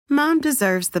Mom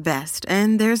deserves the best,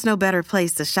 and there's no better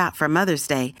place to shop for Mother's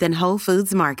Day than Whole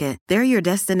Foods Market. They're your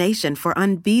destination for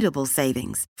unbeatable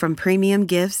savings, from premium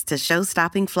gifts to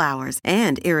show-stopping flowers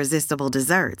and irresistible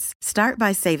desserts. Start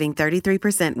by saving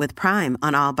 33% with Prime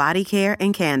on all body care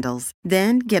and candles.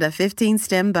 Then get a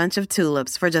 15-stem bunch of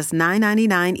tulips for just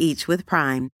 $9.99 each with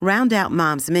Prime. Round out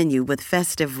Mom's menu with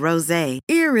festive rosé,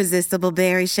 irresistible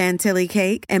berry chantilly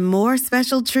cake, and more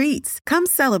special treats. Come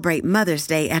celebrate Mother's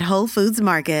Day at Whole Foods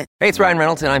Market. Hey, it's Ryan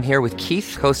Reynolds, and I'm here with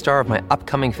Keith, co-star of my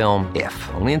upcoming film, If,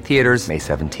 only in theaters May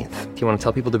 17th. Do you want to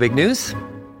tell people the big news?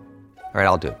 All right,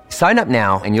 I'll do it. Sign up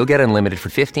now and you'll get unlimited for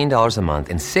 $15 a month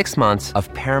and 6 months of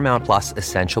Paramount Plus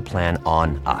Essential Plan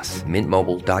on us.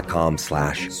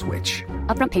 MintMobile.com/switch.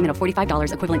 Upfront payment of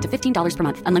 $45 equivalent to $15 per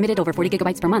month. Unlimited over 40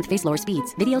 gigabytes per month. Face lower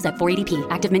speeds. Videos at 480p.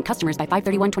 Active Mint customers by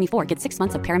 531.24 get 6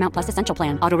 months of Paramount Plus Essential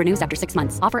Plan. Auto renews after 6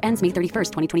 months. Offer ends May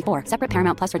 31st, 2024. Separate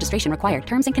Paramount Plus registration required.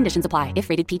 Terms and conditions apply if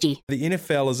rated PG. The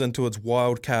NFL is into its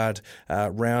wild card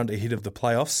round ahead of the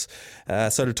playoffs.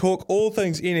 So to talk all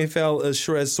things NFL is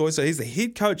Shiraz Soysa. He's the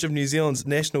head coach of New Zealand's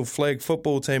national flag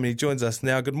football team, and he joins us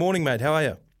now. Good morning, mate. How are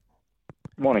you?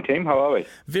 Morning, team. How are we?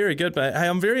 Very good, mate. Hey,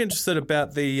 I'm very interested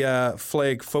about the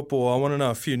flag football. I want to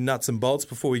know a few nuts and bolts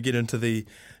before we get into the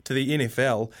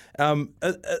NFL.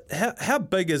 How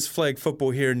big is flag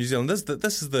football here in New Zealand?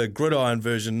 This is the gridiron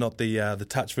version, not the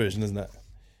touch version, isn't it?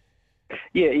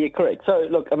 Yeah, correct. So,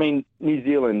 look, I mean, New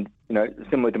Zealand,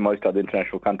 similar to most other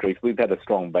international countries, we've had a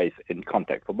strong base in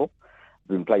contact football.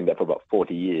 We've been playing that for about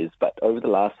 40 years, but over the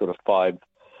last sort of five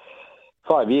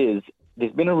years,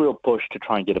 there's been a real push to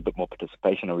try and get a bit more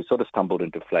participation, and we sort of stumbled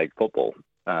into flag football.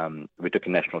 We took a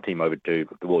national team over to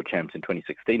the World Champs in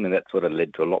 2016, and that sort of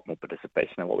led to a lot more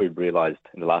participation. And what we've realised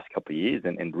in the last couple of years,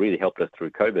 and really helped us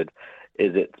through COVID,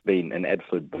 is it's been an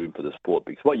absolute boom for the sport,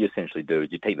 because what you essentially do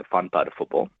is you take the fun part of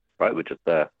football, right, which is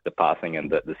the passing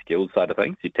and the skills side of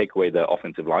things. You take away the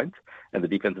offensive lines and the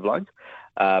defensive lines,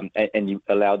 and you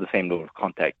allow the same level of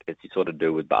contact as you sort of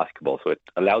do with basketball. So it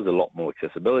allows a lot more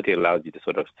accessibility. It allows you to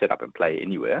sort of set up and play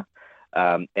anywhere.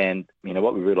 And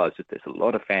what we realised is there's a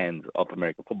lot of fans of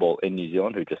American football in New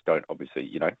Zealand who just don't, obviously,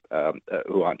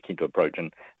 who aren't keen to approach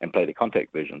and play the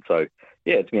contact version. So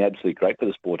yeah, it's been absolutely great for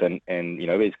the sport. And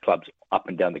there's clubs up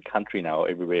and down the country now,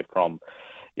 everywhere from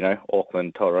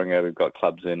Auckland, Tauranga. We've got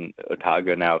clubs in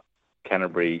Otago now,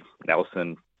 Canterbury,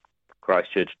 Nelson,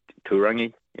 Christchurch,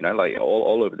 Turangi,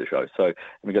 all over the show. So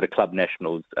we've got a club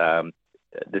nationals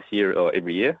this year or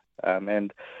every year,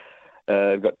 and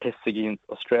we've got tests against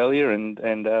Australia and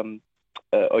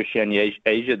Oceania,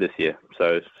 Asia this year.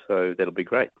 So that'll be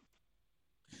great.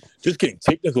 Just getting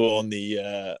technical on the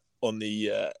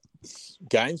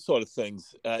game side of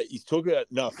things. He's talking about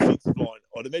no offensive line.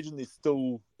 I'd imagine is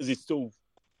there still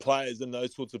players in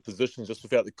those sorts of positions just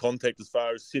without the contact as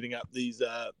far as setting up these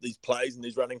plays and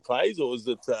these running plays, or is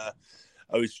it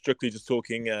are we strictly just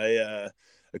talking a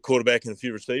quarterback and a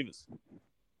few receivers?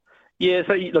 Yeah,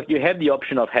 so you have the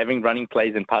option of having running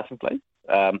plays and passing plays.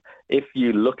 If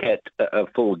you look at a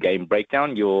full game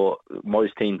breakdown,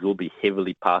 most teams will be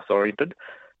heavily pass oriented.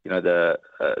 The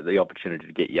opportunity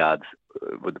to get yards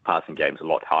with the passing game is a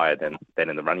lot higher than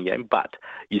in the running game, but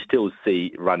you still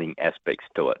see running aspects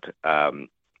to it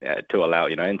to allow,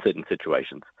 in certain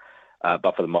situations.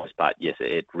 But for the most part, yes,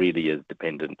 it really is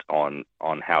dependent on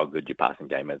how good your passing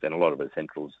game is, and a lot of it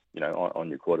centrals, on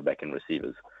your quarterback and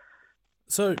receivers.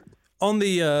 So on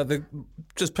the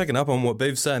just picking up on what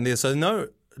Beav's saying there, so no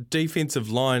defensive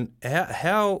line.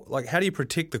 How do you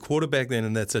protect the quarterback then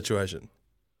in that situation?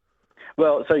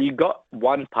 Well, so you got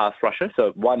one pass rusher,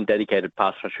 so one dedicated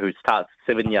pass rusher who starts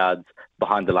 7 yards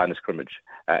behind the line of scrimmage.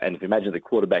 And if you imagine the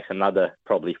quarterback's another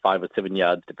probably 5 or 7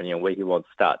 yards, depending on where he wants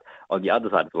to start, on the other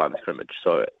side of the line of scrimmage.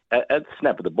 So at the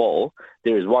snap of the ball,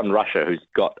 there is one rusher who's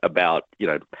got about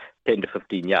 10 to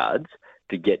 15 yards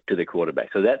to get to the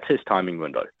quarterback. So that's his timing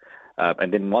window.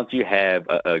 And then once you have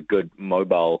a good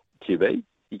mobile QB,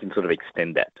 you can sort of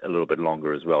extend that a little bit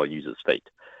longer as well and use his feet.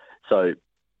 So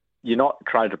you're not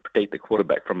trying to protect the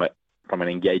quarterback from an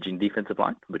engaging defensive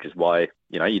line, which is why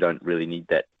you don't really need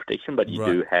that protection. But you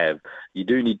do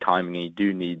need timing, and you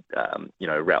do need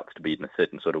routes to be in a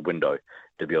certain sort of window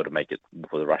to be able to make it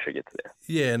before the rusher gets there.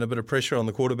 Yeah, and a bit of pressure on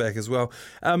the quarterback as well.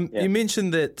 You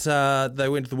mentioned that they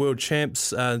went to the World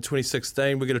Champs in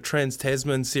 2016. We've got a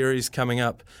Trans-Tasman series coming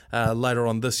up later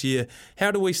on this year.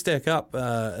 How do we stack up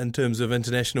in terms of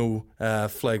international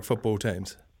flag football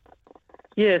teams?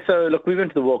 Yeah, so look, we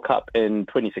went to the World Cup in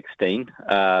 2016,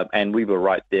 and we were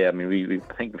right there. I mean,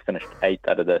 I think we finished 8th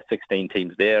out of the 16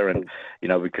 teams there, and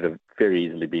we could have very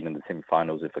easily been in the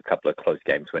semi-finals if a couple of close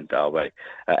games went our way.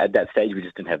 At that stage, we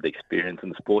just didn't have the experience in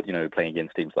the sport. Playing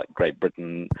against teams like Great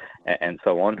Britain and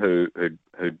so on, who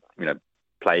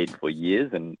played for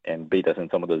years and beat us in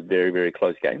some of those very, very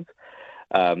close games.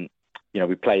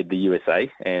 We played the USA,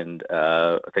 and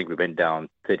I think we went down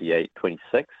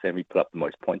 38-26, and we put up the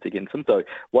most points against them. So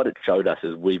what it showed us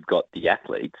is we've got the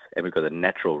athletes, and we've got the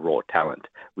natural raw talent.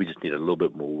 We just need a little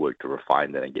bit more work to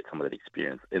refine that and get some of that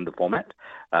experience in the format.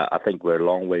 I think we're a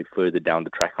long way further down the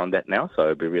track on that now, so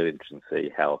it'll be really interesting to see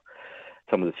how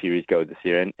some of the series go this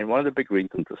year. And one of the big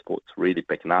reasons the sport's really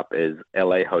picking up is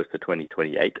LA hosts the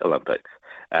 2028 Olympics,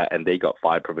 and they got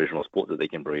 5 provisional sports that they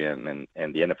can bring in,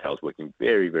 and the NFL is working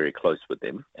very, very close with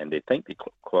them, and they think they're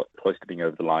close to being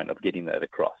over the line of getting that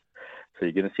across. So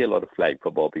you're going to see a lot of flag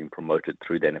football being promoted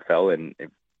through the NFL,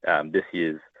 and this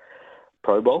year's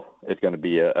Pro Bowl is going to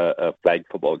be a flag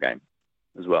football game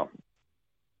as well,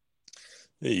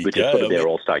 which is sort of their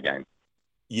all-star game.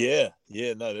 Yeah,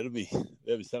 no, that'll be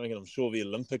something, and I'm sure the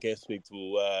Olympic aspect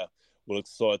will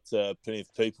excite plenty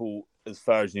of people as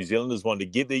far as New Zealanders want to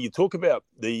get there. You talk about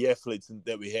the athletes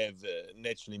that we have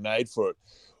naturally made for it.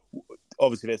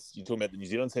 Obviously, you're talking about the New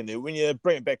Zealand team there. When you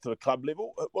bring it back to the club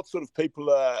level, what sort of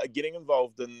people are getting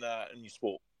involved in your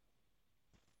sport?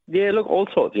 Yeah, look, all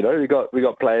sorts. We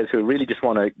got players who really just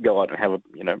want to go out and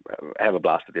have a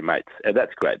blast with their mates, and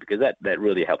that's great because that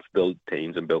really helps build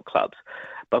teams and build clubs.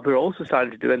 But we're also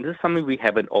starting to do, and this is something we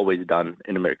haven't always done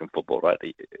in American football, right,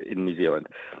 in New Zealand,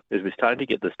 is we're starting to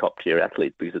get this top-tier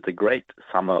athlete because it's a great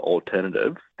summer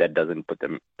alternative that doesn't put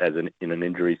them in an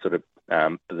injury sort of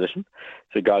position.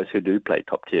 So guys who do play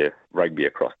top-tier rugby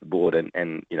across the board,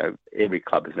 and every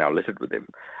club is now littered with them,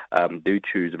 do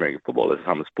choose American football as a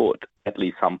summer sport, at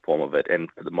least some form of it, and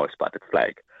for the most part it's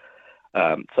flag.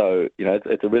 So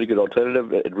it's a really good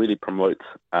alternative. It really promotes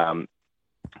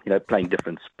playing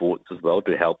different sports as well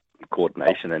to help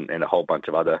coordination and a whole bunch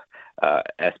of other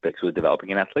aspects with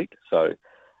developing an athlete. So,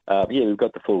 we've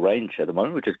got the full range at the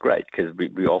moment, which is great because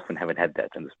we often haven't had that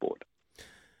in the sport.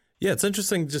 Yeah, it's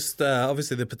interesting, just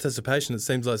obviously the participation. It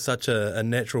seems like such a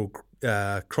natural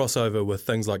crossover with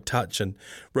things like touch and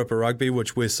ripper rugby,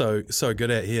 which we're so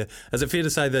good at here. Is it fair to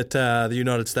say that the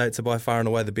United States are by far and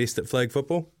away the best at flag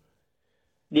football?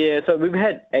 Yeah, so we've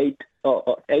had 8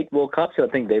 World Cups, so I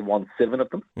think they've won 7 of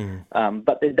them.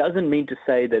 But it doesn't mean to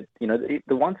say that,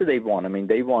 the ones that they've won, I mean,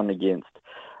 they won against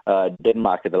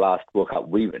Denmark at the last World Cup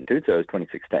we went to, so it was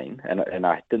 2016, and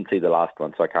I didn't see the last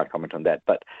one, so I can't comment on that.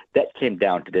 But that came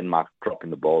down to Denmark dropping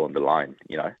the ball on the line,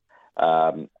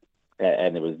 and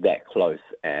it was that close,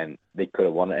 and they could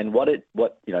have won it. And if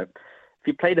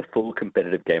you played a full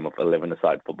competitive game of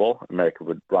 11-a-side football, America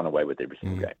would run away with every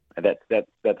single game, and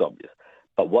that's obvious.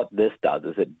 But what this does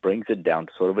is it brings it down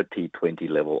to sort of a T20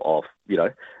 level of,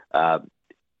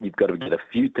 you've got to get a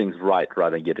few things right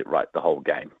rather than get it right the whole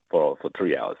game for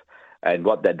 3 hours. And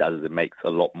what that does is it makes a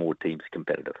lot more teams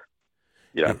competitive.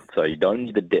 So you don't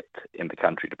need the depth in the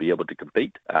country to be able to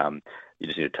compete. You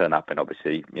just need to turn up and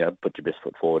obviously, put your best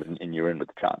foot forward and you're in with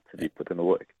the chance if you put in the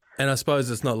work. And I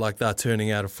suppose it's not like they're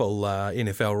turning out a full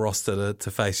NFL roster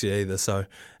to face you either. So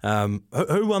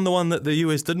who won the one that the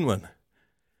US didn't win?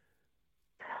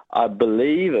 I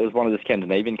believe it was one of the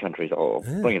Scandinavian countries. I'll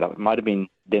bring it up. It might have been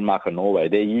Denmark or Norway.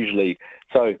 They're usually...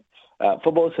 So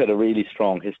football's had a really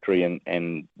strong history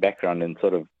and background in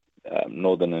sort of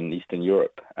Northern and Eastern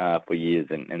Europe for years,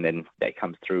 and then that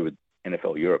comes through with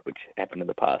NFL Europe, which happened in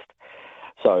the past.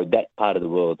 So that part of the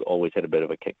world always had a bit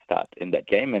of a kickstart in that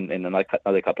game, and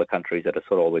another couple of countries that have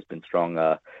sort of always been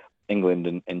strong,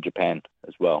 England and Japan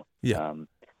as well. Yeah.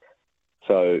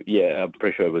 So, I'm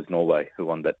pretty sure it was Norway who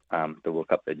won that the World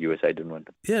Cup that USA didn't win.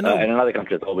 Yeah, no. And another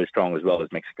country that's always strong as well is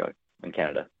Mexico and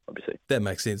Canada, obviously. That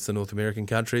makes sense, the North American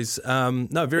countries.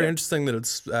 Very interesting that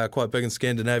it's quite big in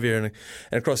Scandinavia and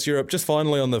across Europe. Just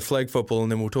finally on the flag football,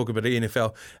 and then we'll talk about the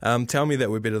NFL. Tell me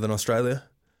that we're better than Australia.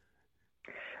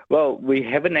 Well, we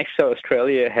haven't actually. So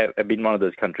Australia have been one of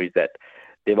those countries that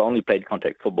they've only played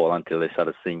contact football until they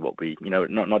started seeing what we,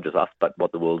 not just us, but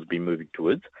what the world's been moving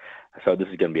towards. So this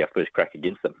is going to be our first crack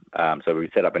against them. So we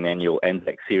set up an annual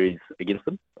Anzac series against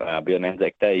them. Be on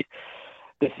Anzac Day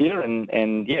this year, and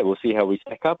we'll see how we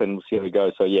stack up and we'll see how we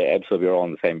go. So absolutely, we're all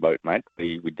on the same boat, mate.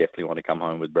 We definitely want to come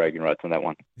home with bragging rights on that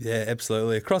one. Yeah,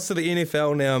 absolutely. Across to the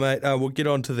NFL now, mate. We'll get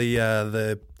on to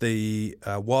the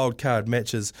wild card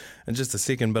matches in just a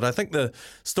second, but I think the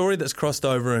story that's crossed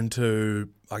over into,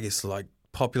 I guess, like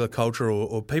popular culture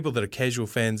or people that are casual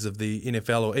fans of the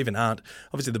NFL or even aren't,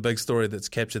 obviously the big story that's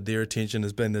captured their attention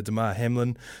has been the Damar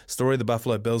Hamlin story, the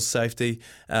Buffalo Bills safety.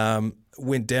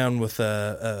 Went down with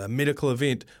a medical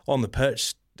event on the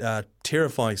pitch,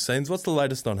 terrifying scenes. What's the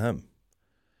latest on him?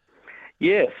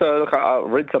 Yeah, so look, I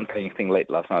read something late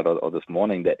last night or this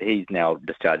morning that he's now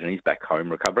discharged and he's back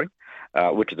home recovering,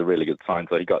 which is a really good sign.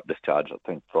 So he got discharged, I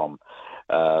think, from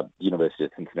University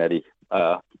of Cincinnati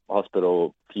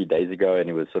hospital a few days ago, and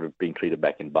he was sort of being treated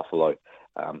back in Buffalo.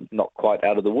 Not quite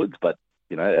out of the woods, but,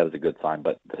 that was a good sign.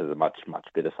 But this is a much, much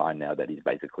better sign now that he's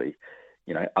basically,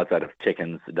 outside of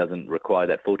check-ins, it doesn't require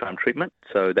that full-time treatment.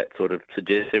 So that sort of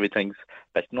suggests everything's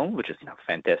back to normal, which is a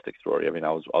fantastic story. I mean,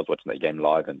 I was watching that game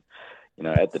live, and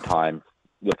at the time,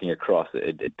 looking across,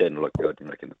 it didn't look good.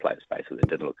 Looking at the players' faces, it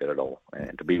didn't look good at all.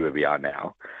 And to be where we are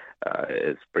now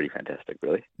is pretty fantastic,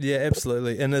 really. Yeah,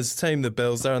 absolutely. And his team, the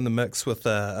Bills, they're in the mix with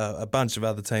a bunch of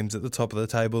other teams at the top of the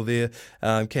table there.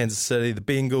 Kansas City, the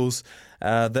Bengals,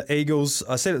 the Eagles.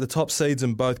 I said at the top seeds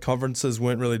in both conferences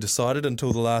weren't really decided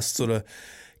until the last sort of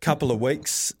couple of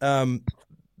weeks.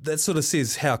 That sort of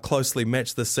says how closely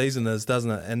matched this season is,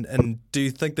 doesn't it? And do you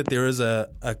think that there is a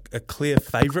clear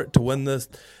favourite to win the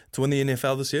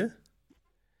NFL this year?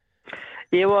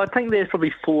 Yeah, well, I think there's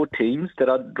probably 4 teams that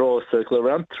I'd draw a circle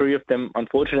around. 3 of them,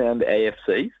 unfortunately, are in the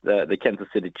AFC, the Kansas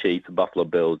City Chiefs, the Buffalo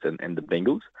Bills, and the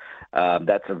Bengals.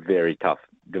 That's a very tough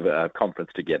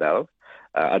conference to get out of.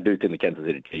 I do think the Kansas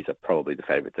City Chiefs are probably the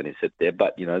favourites, and they sit there.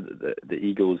 But, the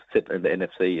Eagles sit in the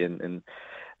NFC, and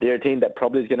they're a team that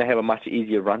probably is going to have a much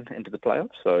easier run into the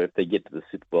playoffs. So if they get to the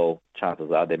Super Bowl,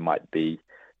 chances are they might be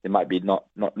not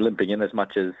limping in as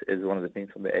much as one of the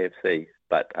teams from the AFC.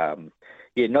 But,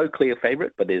 no clear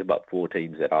favourite, but there's about 4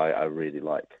 teams that I really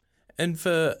like. And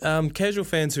for casual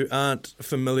fans who aren't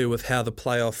familiar with how the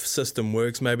playoff system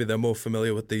works, maybe they're more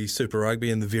familiar with the Super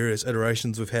Rugby and the various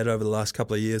iterations we've had over the last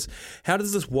couple of years. How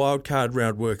does this wildcard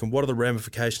round work, and what are the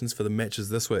ramifications for the matches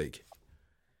this week?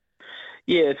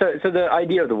 Yeah, so the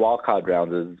idea of the wildcard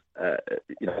round is,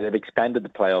 they've expanded the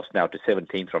playoffs now to 7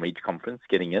 teams from each conference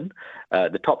getting in.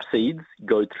 The top seeds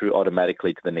go through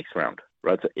automatically to the next round,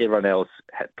 right? So everyone else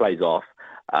plays off,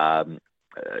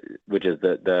 which is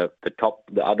the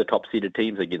other top seeded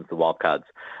teams against the wildcards.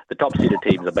 The top seeded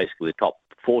teams are basically the top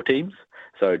 4 teams.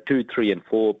 So 2, 3, and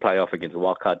 4 play off against the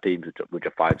wildcard teams, which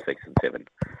are 5, 6, and 7.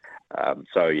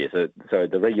 So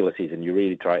the regular season, you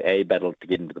really try A, battle to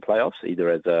get into the playoffs, either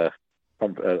as a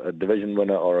division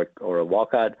winner or a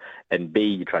wildcard, and B,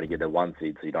 you try to get a 1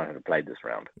 seed so you don't have to play this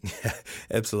round. Yeah,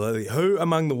 absolutely. Who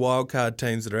among the wildcard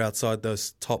teams that are outside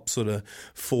those top sort of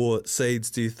 4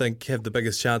 seeds do you think have the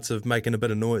biggest chance of making a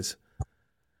bit of noise?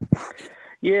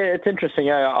 Yeah, it's interesting.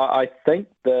 I think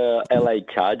the LA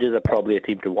Chargers are probably a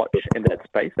team to watch in that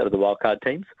space out of the wildcard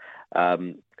teams.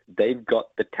 They've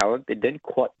got the talent. They didn't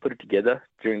quite put it together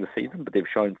during the season, but they've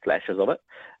shown flashes of it.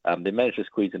 They managed to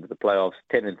squeeze into the playoffs,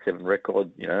 10-7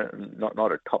 record.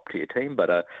 Not a top tier team, but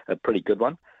a pretty good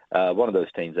one. One of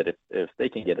those teams that if they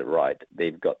can get it right,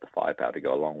 they've got the firepower to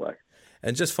go a long way.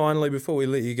 And just finally, before we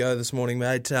let you go this morning,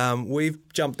 mate, we've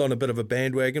jumped on a bit of a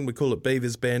bandwagon. We call it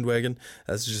Beavers bandwagon.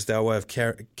 That's just our way of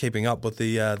keeping up with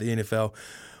the NFL.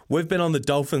 We've been on the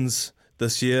Dolphins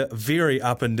this year, very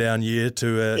up and down year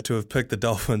to have picked the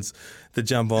Dolphins to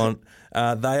jump on.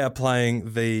 They are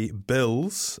playing the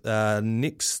Bills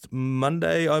next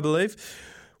Monday, I believe.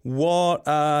 What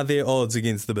are their odds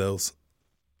against the Bills?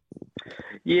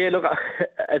 Yeah, look,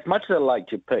 as much as I like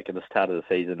to pick at the start of the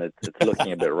season, it's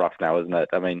looking a bit rough now, isn't it?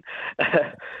 I mean,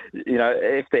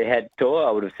 if they had Tua,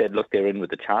 I would have said, look, they're in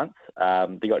with a chance.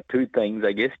 They got 2 things,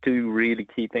 I guess, 2 really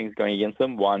key things going against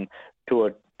them. One,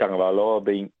 Tua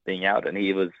Tagovailoa being out, and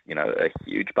he was, a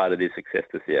huge part of their success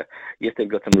this year. Yes, they've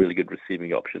got some really good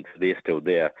receiving options, so they're still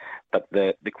there. But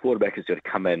the quarterback is going to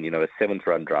come in, a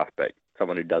 7th-round draft pick,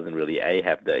 someone who doesn't really, A,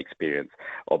 have the experience,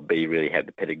 or B, really have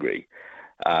the pedigree.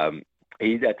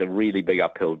 That's a really big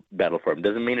uphill battle for him.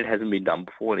 Doesn't mean it hasn't been done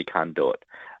before and he can't do it.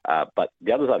 But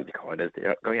the other side of the coin is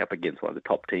they're going up against one of the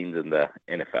top teams in the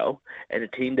NFL, and a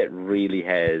team that really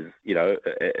has,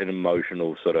 an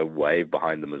emotional sort of wave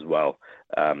behind them as well,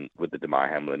 with the Damar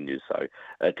Hamlin news. So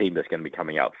a team that's going to be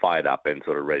coming out fired up and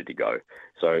sort of ready to go.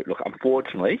 So, look,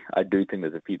 unfortunately, I do think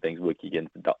there's a few things working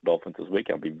against the Dolphins this week.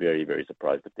 I'll be very, very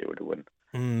surprised if they were to win.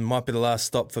 Might be the last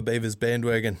stop for Beavers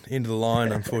bandwagon. End of the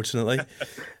line, unfortunately.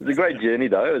 It's a great journey,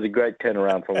 though. It was a great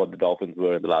turnaround from what the Dolphins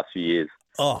were in the last few years.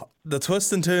 Oh, the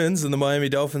twists and turns in the Miami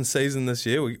Dolphins season this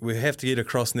year. We have to get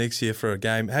across next year for a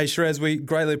game. Hey, Shiraz, we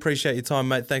greatly appreciate your time,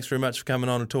 mate. Thanks very much for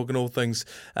coming on and talking all things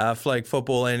flag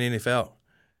football and NFL.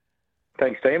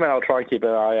 Thanks, team, and I'll try and keep an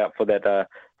eye out for that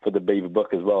for the Beaver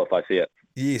book as well if I see it.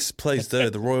 Yes, please do.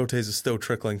 The royalties are still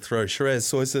trickling through. Shiraz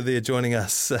Soysa there joining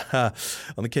us on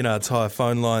the Kennards Hire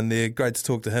phone line there. Great to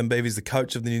talk to him. Beevy's the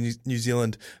coach of the New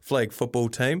Zealand flag football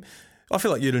team. I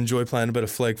feel like you'd enjoy playing a bit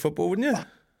of flag football, wouldn't you?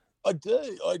 I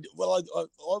do. I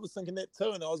was thinking that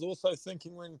too, and I was also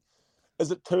thinking, is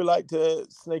it too late to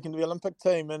sneak into the Olympic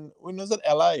team? And when was it?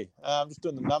 LA. I'm just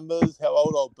doing the numbers, how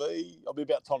old I'll be. I'll be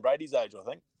about Tom Brady's age, I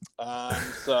think.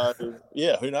 So,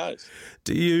 yeah, who knows?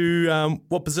 Do you,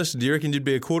 what position? Do you reckon you'd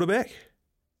be a quarterback?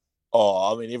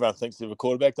 Oh, I mean, everyone thinks they're a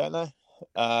quarterback, don't they?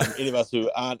 Any of us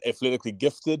who aren't athletically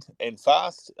gifted and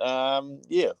fast,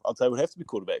 yeah, I'd say would have to be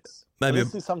quarterbacks. Maybe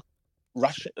Unless there's some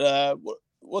rush.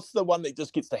 What's the one that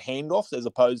just gets the handoffs as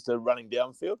opposed to running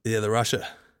downfield? Yeah, the rusher.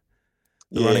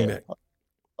 The running back.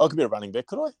 I could be a running back,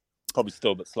 could I? Probably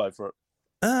still a bit slow for it.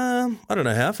 I don't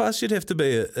know how fast you'd have to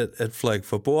be at flag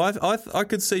football. I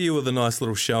could see you with a nice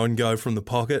little show and go from the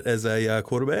pocket as a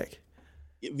quarterback.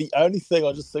 The only thing I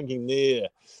was just thinking there,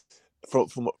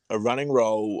 from a running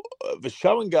role, the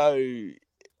show and go,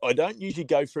 I don't usually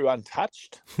go through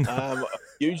untouched.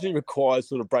 Usually requires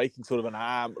sort of breaking sort of an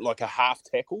arm, like a half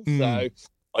tackle. So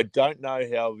I don't know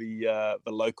how the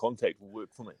low contact will work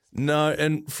for me. No,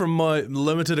 and from my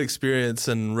limited experience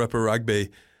in Ripper Rugby,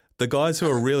 the guys who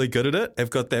are really good at it have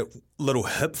got that little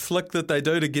hip flick that they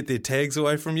do to get their tags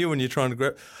away from you when you're trying to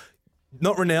grab.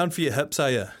 Not renowned for your hips,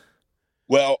 are you?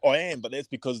 Well, I am, but that's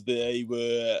because they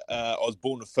were. I was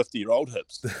born with 50-year-old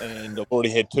hips, and I've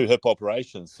already had 2 hip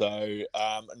operations. So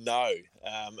no,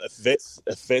 if that's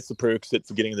the prerequisite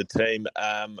for getting in the team,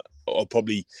 I'll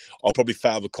probably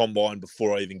fail the combine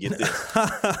before I even get there.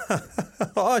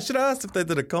 I should have asked if they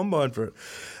did a combine for it.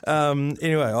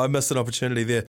 Anyway, I missed an opportunity there.